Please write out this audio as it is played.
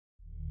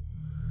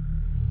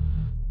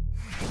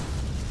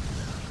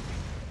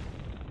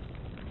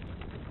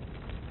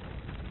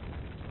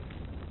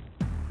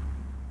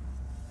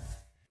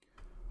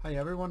Hi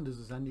everyone, this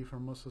is Andy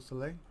from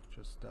Soleil,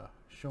 just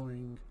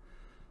showing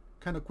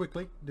kind of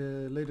quickly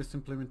the latest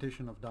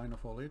implementation of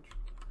Dynofoliage.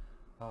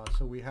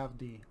 So we have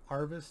the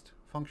harvest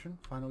function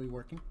finally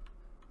working.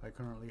 I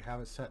currently have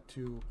it set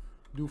to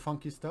do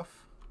funky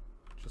stuff,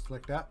 just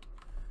like that.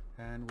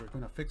 And we're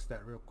going to fix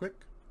that real quick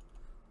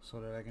so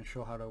that I can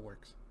show how that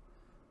works.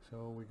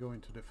 So we go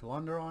into the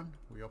Philanderon,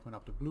 we open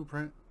up the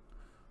blueprint,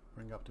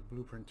 bring up the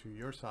blueprint to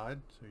your side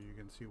so you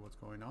can see what's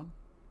going on.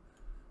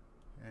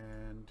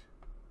 And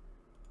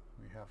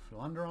we have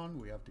Philanderon,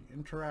 we have the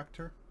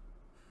interactor.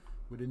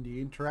 Within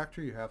the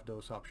interactor you have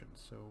those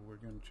options. So we're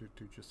going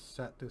to just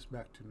set this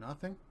back to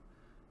nothing,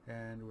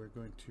 and we're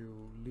going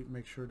to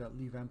make sure that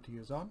leave empty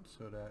is on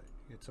so that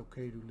it's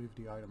okay to leave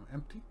the item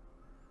empty.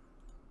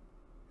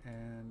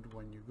 And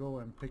when you go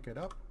and pick it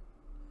up,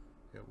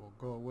 it will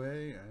go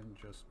away and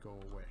just go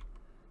away.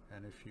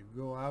 And if you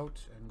go out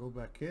and go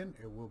back in,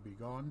 it will be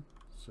gone,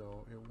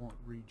 so it won't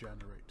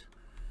regenerate,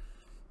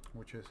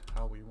 which is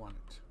how we want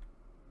it.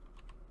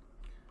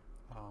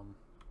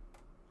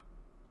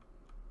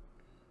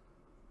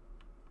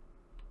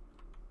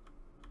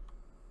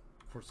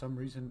 For some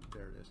reason,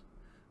 there it is.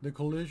 The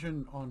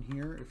collision on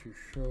here, if you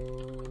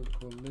show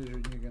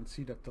collision, you can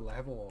see that the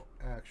level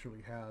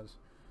actually has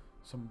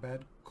some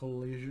bad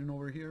collision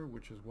over here,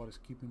 which is what is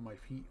keeping my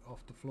feet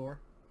off the floor.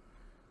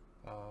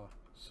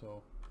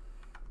 So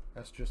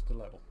that's just the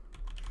level.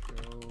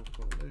 Show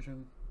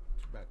collision,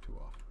 it's back to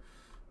off.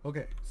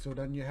 Okay, so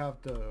then you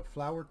have the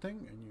flower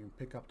thing, and you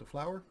pick up the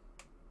flower,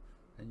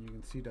 and you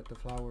can see that the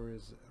flower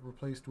is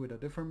replaced with a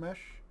different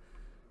mesh,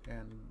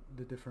 and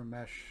the different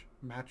mesh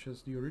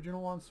matches the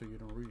original one, so you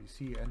don't really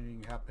see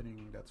anything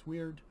happening that's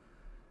weird.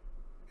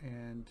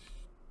 And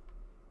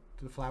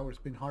the flower's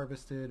been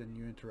harvested and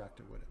you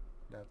interacted with it.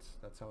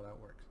 That's how that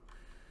works.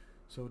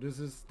 So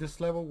this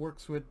level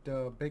works with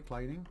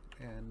backlighting,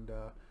 and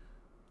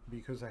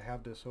because I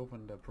have this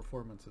open, the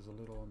performance is a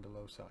little on the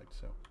low side.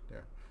 So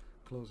there,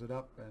 close it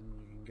up and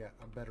you can get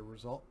a better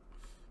result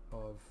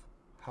of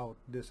how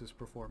this is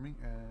performing.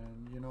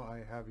 And you know,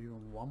 I have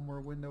even one more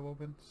window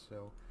open,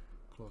 so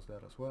close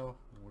that as well.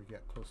 We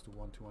get close to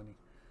 120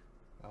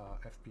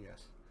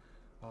 FPS.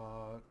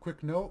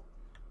 Quick note,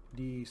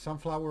 the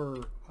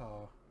sunflower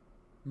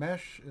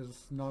mesh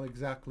is not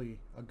exactly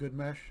a good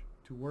mesh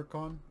to work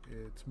on.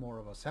 It's more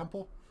of a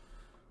sample.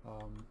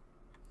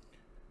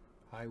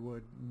 I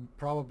would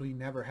probably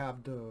never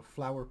have the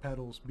flower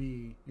petals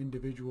be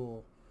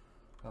individual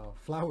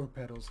flower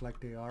petals like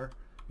they are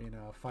in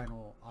a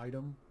final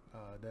item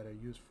that I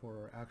use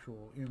for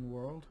actual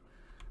in-world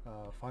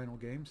final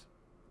games,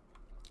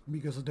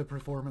 because of the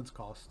performance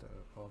cost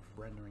of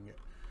rendering it.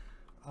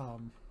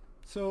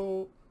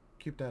 So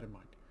keep that in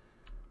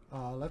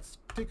mind. Let's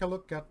take a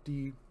look at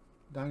the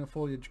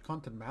Dynofoliage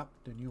content map,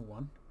 the new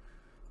one.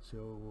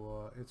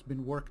 So it's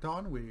been worked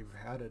on. We've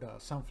added a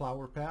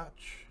sunflower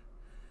patch,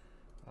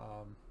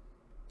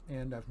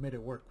 and I've made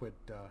it work with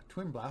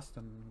Twinblast,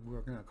 and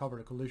we're going to cover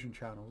the collision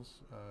channels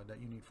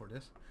that you need for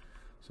this.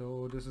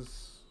 So this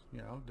is, you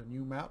know, the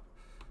new map.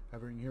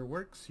 Everything here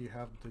works. You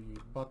have the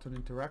button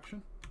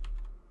interaction.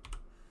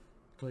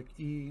 Click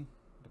E,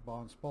 the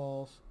ball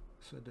spawns,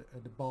 so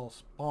the ball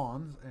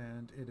spawns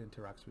and it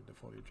interacts with the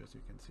foliage, as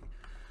you can see.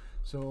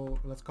 So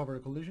let's cover the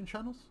collision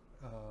channels.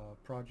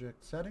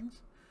 Project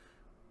settings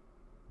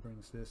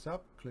brings this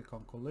up. Click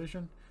on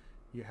collision.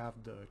 You have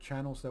the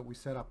channels that we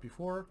set up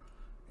before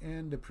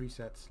and the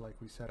presets like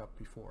we set up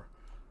before.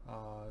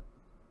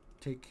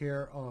 Take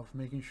care of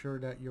making sure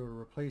that your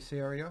replace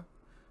area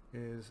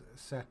is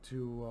set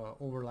to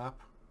overlap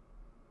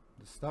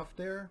the stuff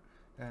there,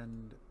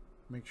 and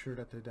make sure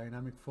that the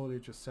dynamic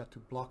foliage is set to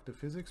block the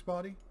physics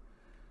body,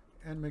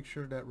 and make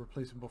sure that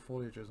replaceable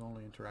foliage is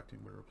only interacting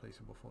with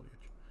replaceable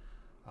foliage.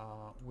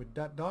 With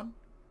that done,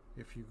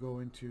 if you go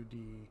into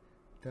the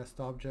test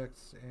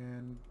objects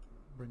and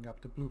bring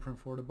up the blueprint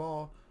for the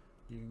ball,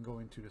 you can go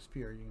into the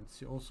sphere. You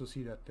can also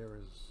see that there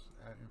is,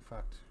 in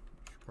fact,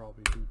 you should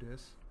probably do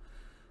this.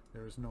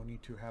 There is no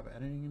need to have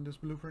editing in this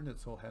blueprint.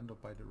 It's all handled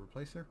by the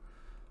replacer.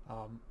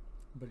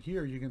 But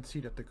here you can see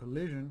that the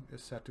collision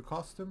is set to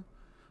custom.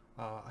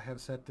 I have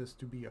set this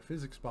to be a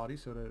physics body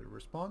so that it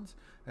responds,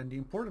 and the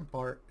important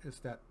part is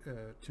that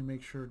to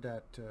make sure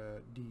that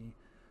the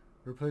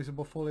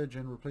replaceable foliage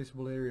and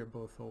replaceable area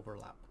both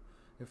overlap.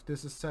 If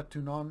this is set to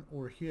none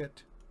or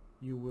hit,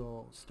 you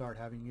will start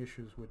having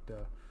issues with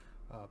the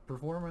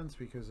performance,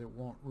 because it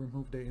won't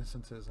remove the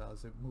instances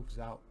as it moves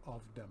out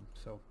of them.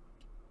 So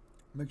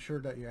make sure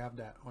that you have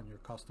that on your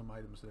custom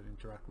items that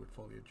interact with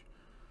foliage.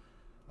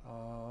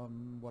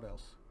 What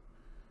else?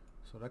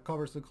 So that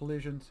covers the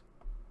collisions.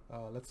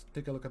 Let's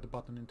take a look at the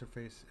button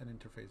interface and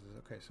interfaces.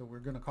 Okay, so we're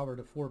going to cover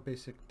the 4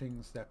 basic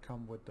things that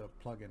come with the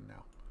plugin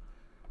now.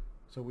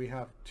 So we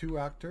have 2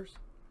 actors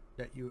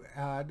that you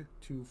add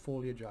to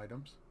foliage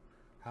items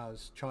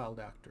as child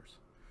actors.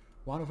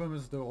 One of them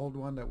is the old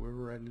one that we've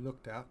already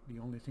looked at. The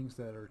only things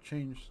that are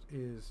changed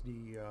is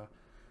the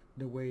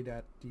way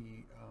that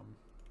the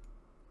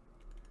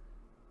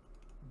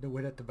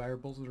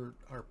variables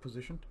are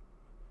positioned.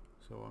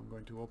 So I'm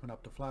going to open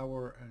up the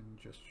flower and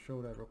just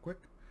show that real quick.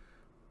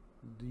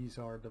 These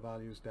are the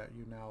values that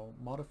you now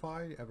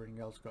modify. Everything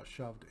else got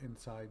shoved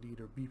inside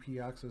either BP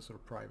access or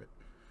private.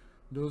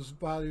 Those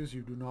values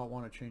you do not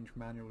want to change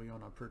manually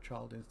on a per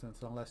child instance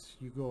unless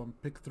you go and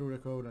pick through the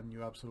code and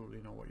you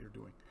absolutely know what you're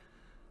doing.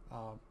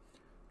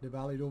 The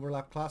valid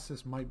overlap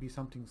classes might be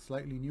something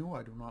slightly new,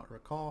 I do not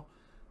recall,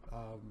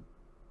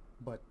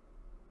 but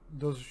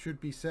those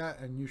should be set,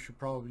 and you should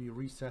probably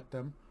reset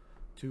them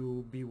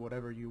to be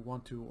whatever you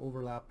want to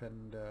overlap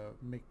and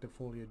make the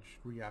foliage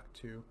react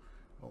to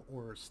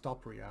or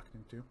stop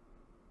reacting to.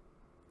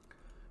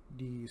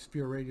 The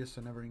sphere radius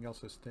and everything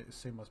else is the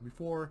same as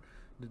before.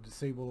 The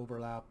disable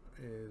overlap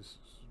is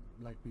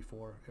like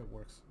before, it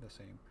works the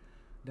same.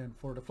 Then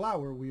for the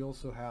flower we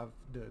also have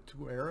the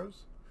two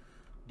arrows.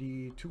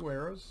 The two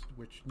arrows,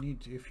 which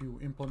need, if you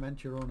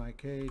implement your own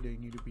IK, they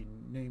need to be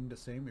named the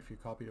same if you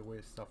copy the way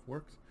stuff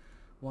works.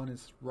 One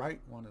is right,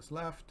 one is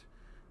left.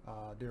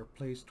 They're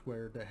placed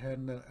where the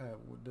hand,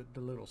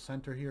 the little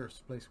center here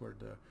is placed where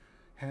the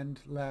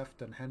hand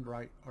left and hand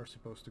right are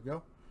supposed to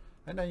go.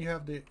 And then you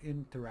have the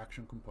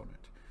interaction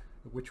component,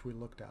 which we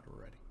looked at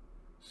already.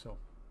 So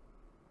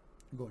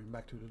going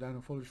back to the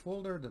Dynofoliage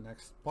folder, the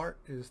next part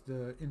is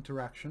the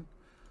interaction.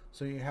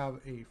 So you have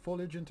a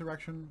foliage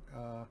interaction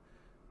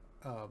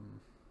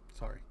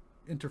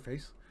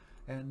interface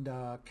and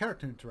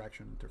character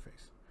interaction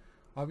interface.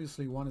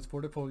 Obviously one is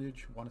for the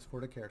foliage, one is for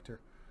the character.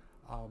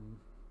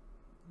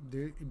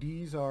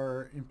 These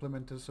are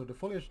implemented, so the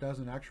foliage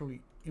doesn't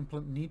actually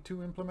need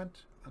to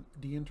implement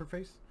the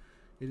interface.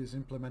 It is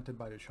implemented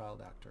by the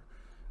child actor.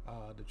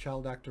 The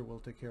child actor will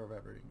take care of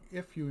everything.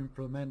 If you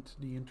implement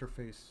the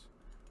interface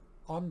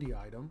on the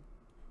item,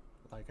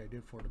 like I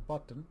did for the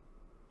button,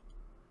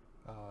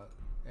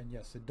 and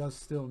yes, it does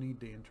still need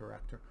the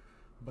interactor,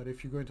 but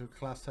if you go into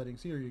class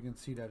settings here, you can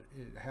see that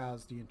it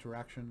has the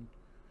interaction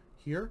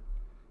here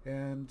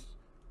and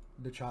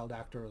the child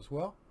actor as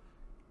well.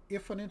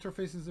 If an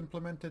interface is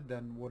implemented,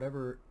 then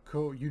whatever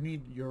code, you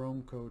need your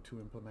own code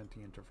to implement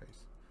the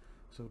interface.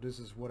 So this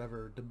is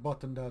whatever the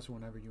button does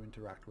whenever you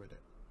interact with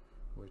it,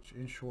 which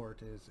in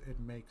short is it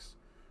makes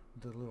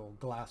the little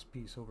glass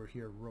piece over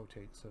here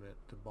rotate so that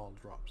the ball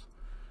drops.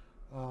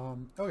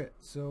 Okay,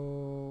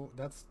 so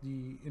that's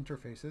the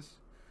interfaces.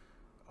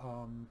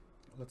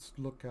 Let's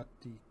look at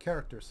the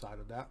character side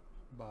of that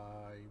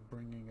by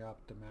bringing up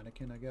the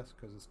mannequin, I guess,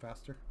 because it's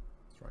faster.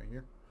 It's right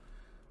here.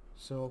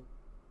 So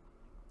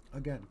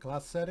again,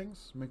 class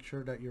settings, make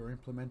sure that you're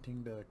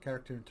implementing the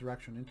character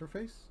interaction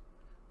interface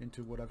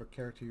into whatever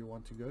character you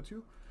want to go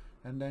to,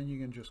 and then you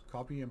can just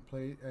copy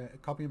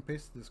and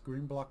paste this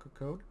green block of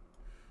code,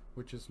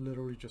 which is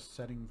literally just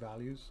setting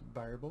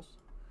variables.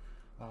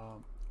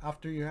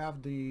 After you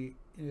have the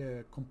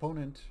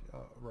component,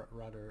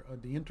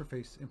 the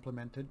interface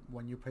implemented,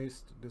 when you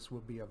paste, this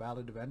will be a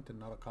valid event and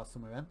not a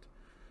custom event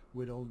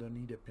with all the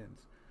needed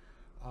pins.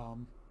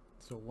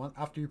 So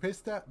after you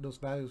paste that, those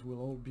values will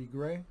all be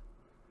gray.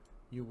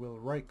 You will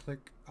right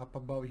click up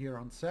above here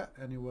on set,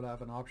 and you will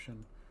have an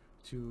option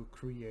to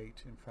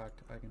create. In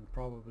fact, I can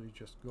probably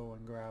just go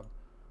and grab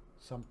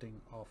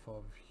something off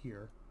of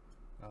here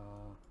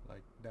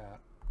like that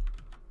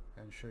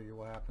and show you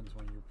what happens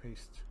when you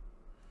paste.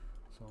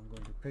 So I'm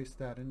going to paste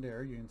that in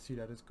there. You can see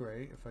that it's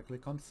gray. If I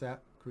click on set,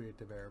 create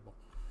the variable.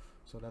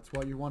 So that's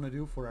what you want to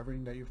do for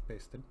everything that you've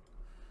pasted.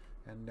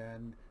 And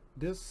then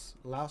this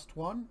last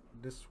one,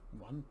 this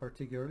one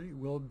particularly,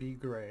 will be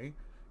gray.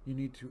 You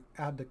need to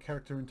add the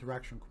character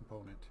interaction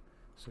component.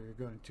 So you're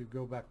going to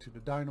go back to the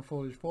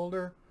Dynofoliage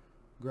folder,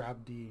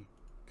 grab the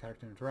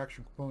character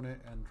interaction component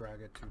and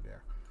drag it to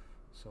there.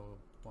 So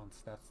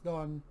once that's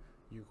done,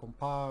 you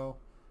compile,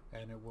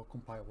 and it will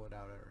compile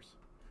without errors.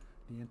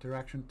 The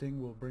interaction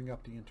thing will bring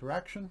up the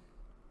interaction.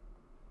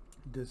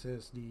 This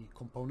is the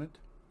component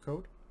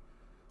code.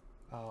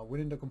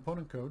 Within the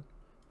component code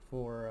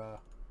for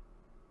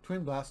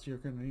Twinblast, you're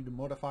going to need to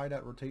modify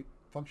that rotate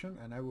function,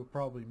 and I would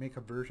probably make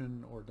a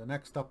version, or the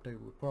next update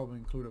would probably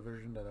include a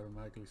version that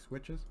automatically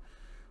switches.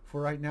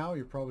 For right now,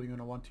 you're probably going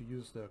to want to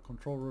use the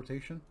control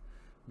rotation,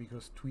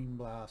 because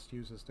Twinblast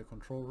uses the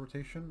control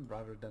rotation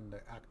rather than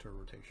the actor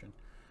rotation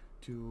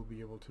to be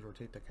able to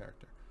rotate the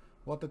character.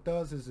 What that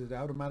does is it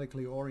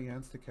automatically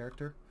orients the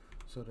character,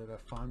 so that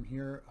if I'm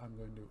here, I'm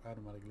going to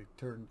automatically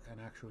turn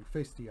and actually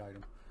face the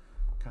item.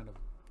 Kind of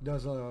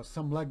does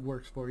some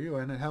legwork for you,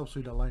 and it helps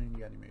with aligning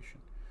the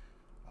animation.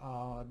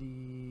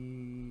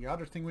 The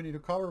other thing we need to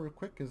cover real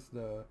quick is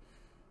the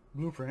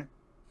blueprint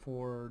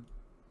for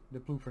the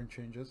blueprint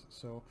changes.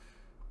 So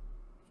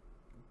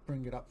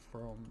bring it up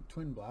from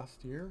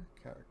Twinblast here,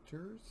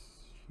 characters,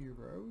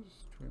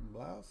 heroes,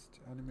 Twinblast,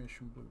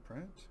 animation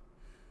blueprint.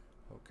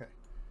 Okay,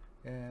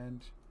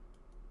 and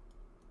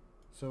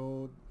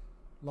so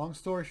long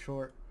story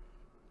short,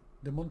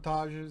 the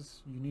montages,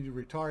 you need to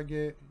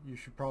retarget. You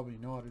should probably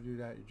know how to do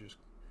that. You just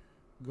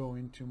go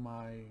into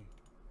my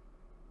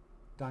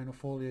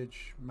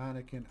Dynofoliage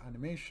mannequin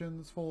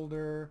animations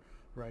folder,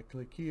 right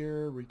click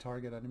here,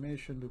 retarget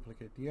animation,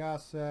 duplicate the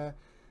asset,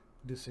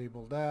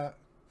 disable that,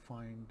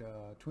 find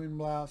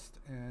Twinblast,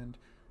 and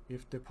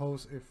If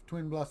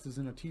Twinblast is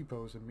in a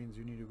T-pose, it means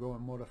you need to go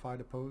and modify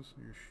the pose.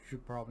 You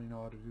should probably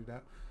know how to do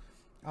that.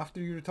 After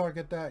you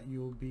retarget that,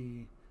 you'll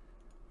be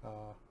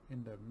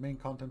in the main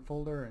content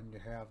folder, and you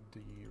have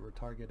the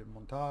retargeted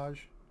montage.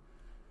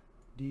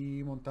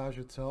 The montage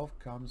itself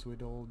comes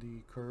with all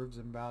the curves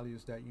and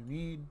values that you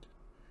need,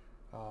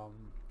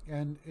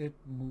 and it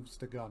moves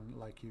the gun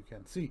like you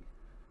can see.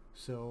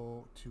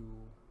 So to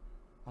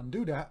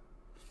undo that,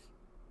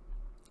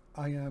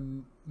 I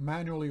am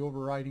manually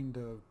overriding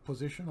the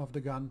position of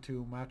the gun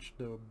to match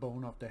the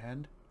bone of the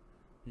hand.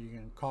 You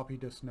can copy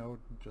this node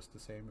just the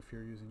same if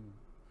you're using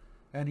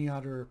any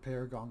other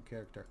Paragon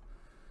character.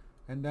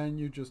 And then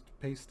you just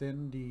paste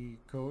in the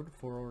code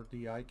for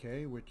the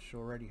IK, which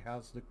already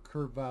has the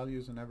curve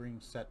values and everything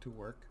set to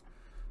work.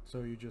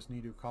 So you just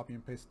need to copy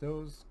and paste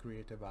those,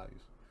 create the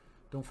values.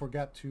 Don't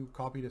forget to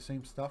copy the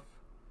same stuff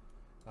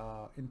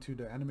into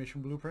the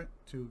animation blueprint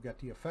to get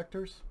the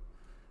effectors.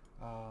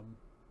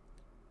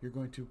 You're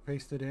going to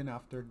paste it in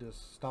after the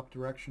stop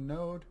direction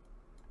node,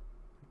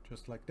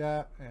 just like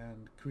that,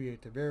 and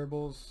create the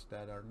variables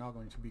that are now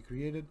going to be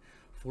created.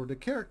 For the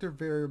character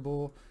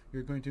variable,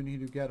 you're going to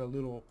need to get a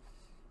little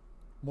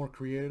more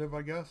creative,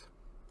 I guess.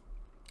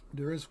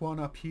 There is one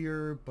up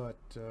here, but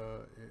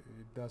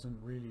it doesn't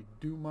really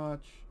do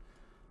much,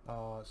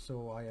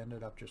 so I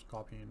ended up just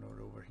copying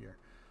it over here.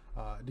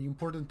 The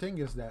important thing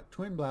is that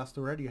Twinblast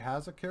already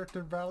has a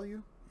character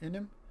value in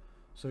him,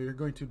 so you're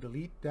going to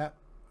delete that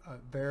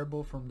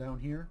variable from down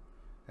here,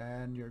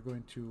 and you're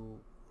going to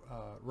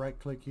right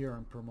click here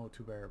and promote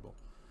to variable,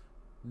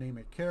 name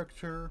it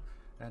character,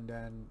 and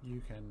then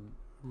you can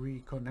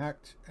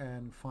reconnect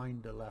and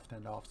find the left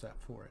hand offset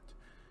for it.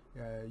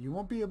 You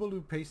won't be able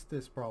to paste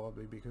this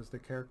probably because the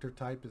character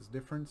type is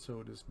different,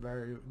 so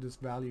this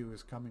value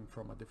is coming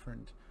from a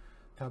different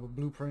type of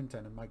blueprint,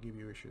 and it might give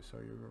you issues. So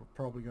you're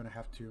probably going to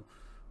have to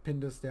pin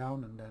this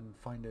down and then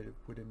find it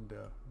within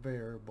the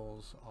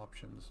variables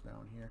options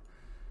down here,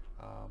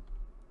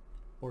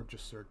 or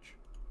just search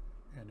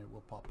and it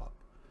will pop up.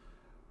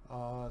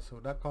 So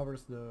that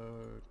covers that.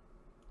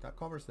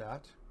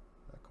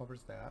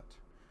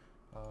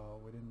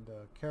 Within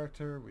the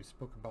character, we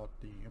spoke about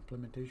the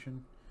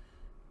implementation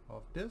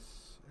of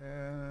this,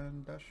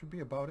 and that should be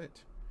about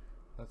it.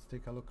 Let's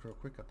take a look real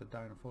quick at the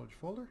Dynofoliage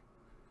folder.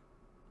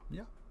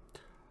 Yeah.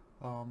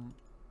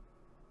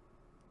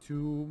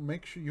 To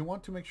make sure, you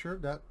want to make sure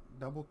that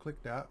double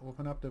click that,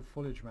 open up the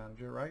Foliage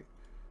Manager, right?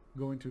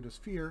 Go into the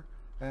sphere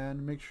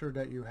and make sure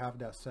that you have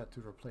that set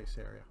to replace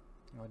area.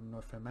 I don't know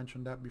if I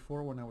mentioned that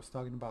before when I was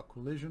talking about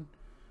collision,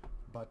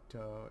 but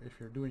if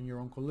you're doing your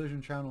own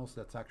collision channels,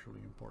 that's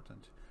actually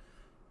important.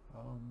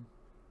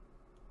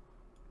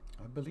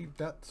 I believe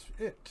that's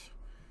it.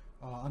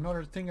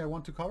 Another thing I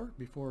want to cover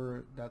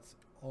before that's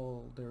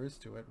all there is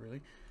to it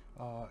really,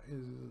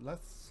 is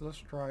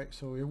let's try.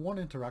 So it won't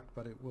interact,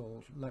 but it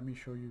will let me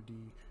show you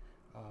the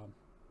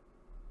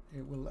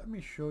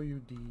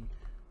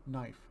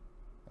knife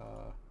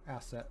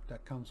asset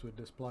that comes with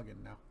this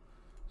plugin now.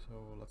 So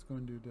let's go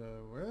and do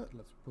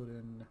let's put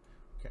in,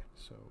 okay,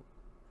 so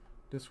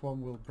this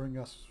one will bring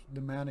us the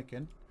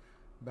mannequin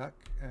back,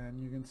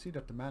 and you can see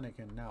that the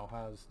mannequin now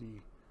has the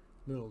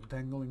little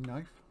dangling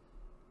knife,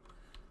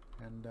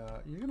 and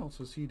you can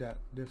also see that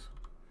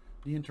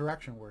the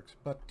interaction works,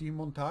 but the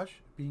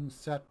montage being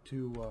set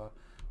to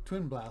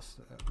Twinblast,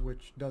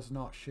 which does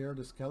not share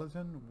the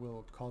skeleton,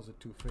 will cause it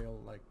to fail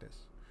like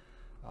this.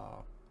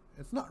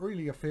 It's not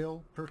really a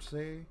fail per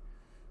se,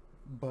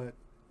 but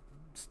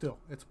still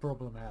it's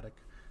problematic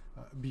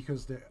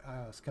because the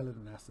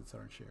skeleton assets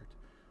aren't shared.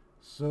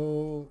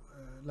 So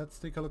let's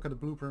take a look at the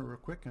blueprint real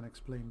quick and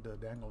explain the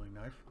dangling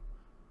knife.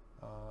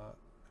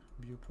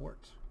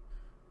 Viewport.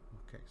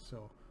 Okay,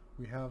 so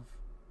we have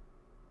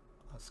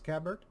a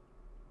scabbard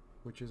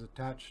which is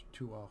attached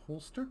to a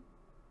holster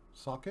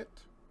socket,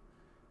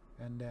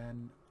 and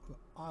then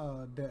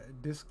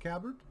this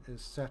scabbard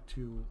is set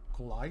to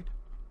collide.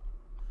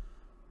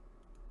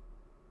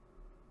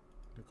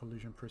 The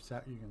collision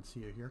preset, you can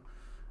see it here,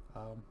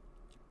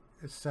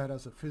 is set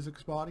as a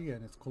physics body,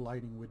 and it's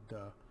colliding with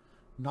the,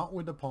 not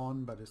with the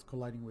pawn, but it's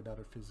colliding with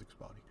other physics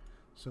body.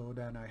 So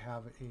then I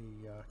have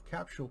a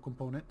capsule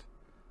component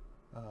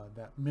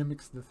that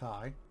mimics the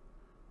thigh,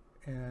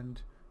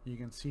 and you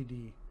can see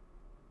the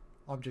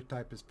object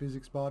type is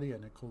physics body,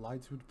 and it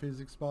collides with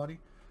physics body,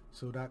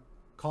 so that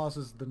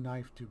causes the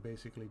knife to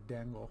basically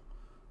dangle.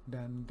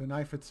 Then the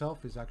knife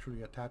itself is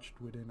actually attached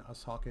within a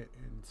socket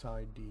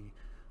inside the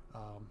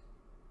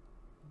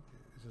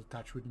is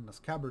attached within a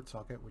scabbard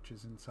socket, which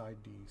is inside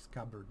the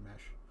scabbard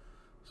mesh.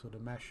 So the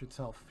mesh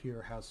itself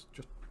here has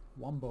just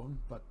one bone,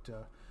 but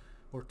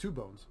or two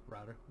bones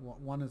rather.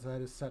 One is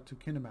that is set to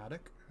kinematic.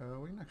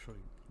 We can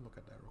actually look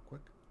at that real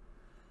quick.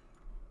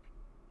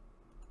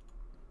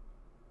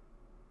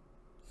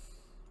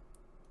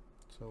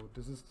 So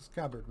this is the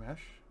scabbard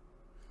mesh.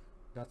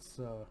 That's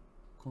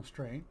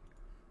constraint.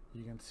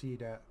 You can see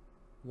that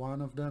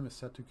one of them is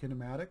set to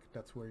kinematic.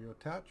 That's where you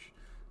attach.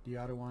 The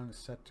other one is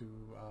set to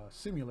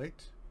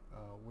simulate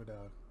with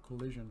a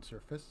collision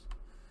surface.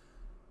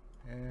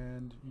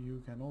 And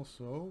you can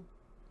also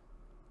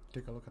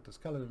take a look at the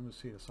skeleton, we'll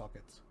see the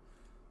sockets.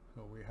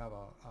 So we have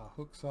a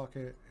hook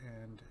socket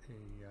and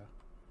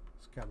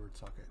a scabbard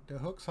socket. The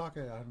hook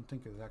socket I don't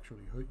think is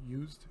actually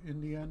used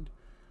in the end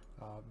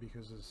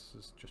because this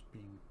is just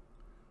being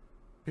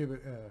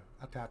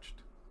attached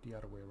the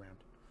other way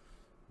around.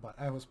 But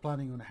I was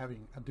planning on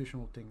having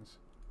additional things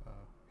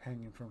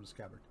hanging from the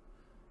scabbard.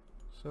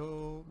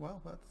 So,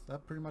 well,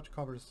 that pretty much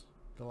covers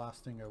the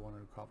last thing I wanted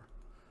to cover.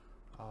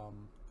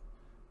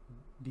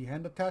 The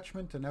hand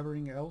attachment and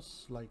everything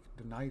else, like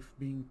the knife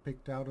being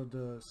picked out of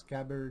the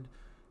scabbard,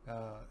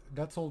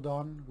 that's all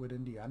done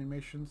within the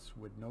animations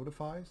with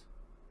notifies,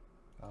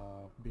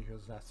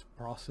 because that's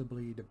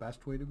possibly the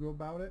best way to go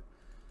about it,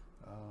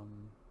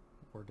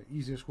 or the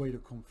easiest way to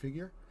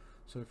configure.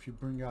 So if you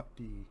bring up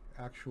the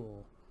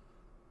actual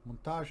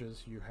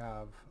montages, you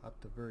have at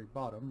the very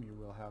bottom, you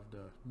will have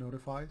the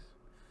notifies,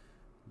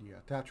 the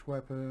attached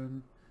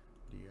weapon,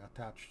 the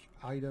attached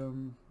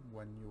item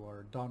when you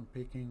are done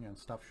picking and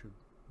stuff should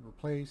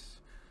replace,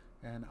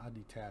 and a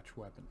detached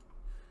weapon.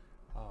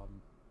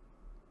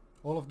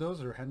 All of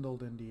those are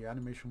handled in the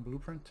animation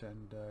blueprint,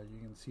 and you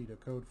can see the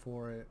code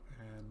for it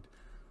and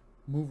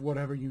move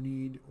whatever you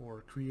need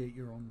or create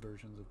your own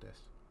versions of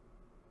this.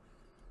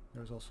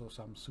 There's also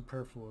some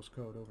superfluous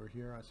code over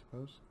here, I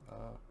suppose.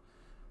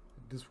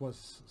 This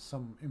was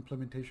some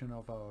implementation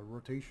of a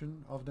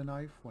rotation of the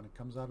knife when it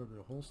comes out of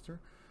the holster.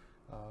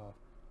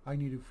 I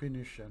need to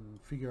finish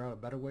and figure out a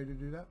better way to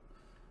do that.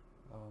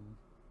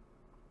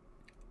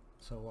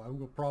 So I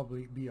will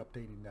probably be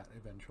updating that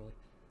eventually.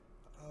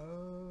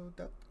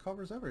 That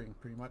covers everything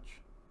pretty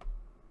much.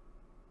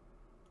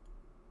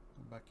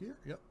 Back here,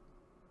 yep.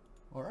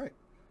 Alright.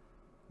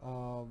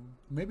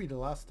 Maybe the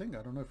last thing,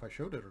 I don't know if I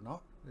showed it or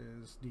not,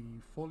 is the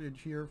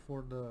foliage here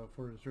for the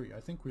tree. I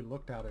think we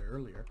looked at it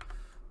earlier,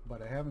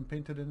 but I haven't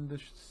painted in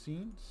this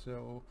scene,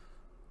 so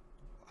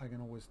I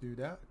can always do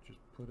that. Just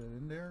put it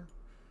in there,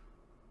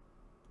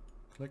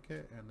 click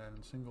it, and then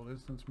in single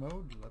instance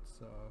mode, let's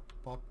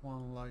pop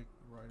one like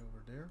right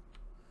over there.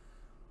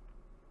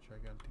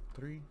 Gigantic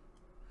 3.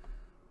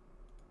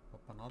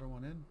 Pop another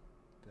one in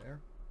there.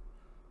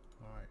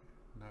 Alright,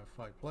 now if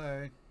I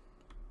play,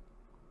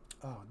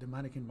 the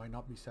mannequin might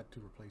not be set to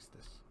replace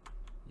this.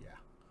 Yeah,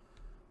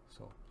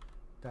 so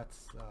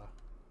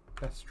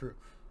that's true.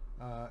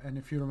 And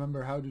if you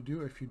remember how to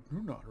do it, if you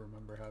do not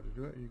remember how to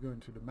do it, you go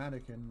into the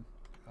mannequin,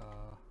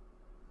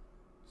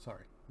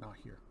 sorry, not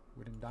here,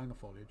 within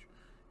Dynofoliage,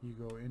 you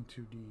go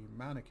into the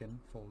mannequin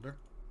folder,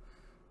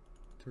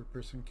 third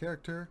person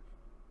character,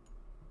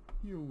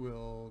 you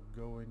will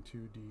go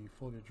into the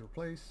foliage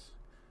replace,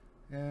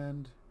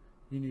 and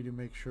you need to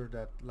make sure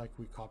that, like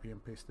we copy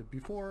and pasted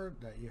before,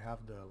 that you have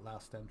the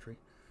last entry.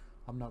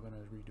 I'm not going to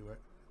redo it,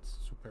 it's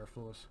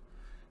superfluous,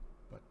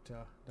 but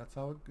that's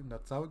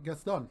how it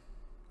gets done.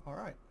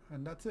 Alright,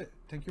 and that's it.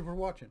 Thank you for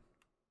watching.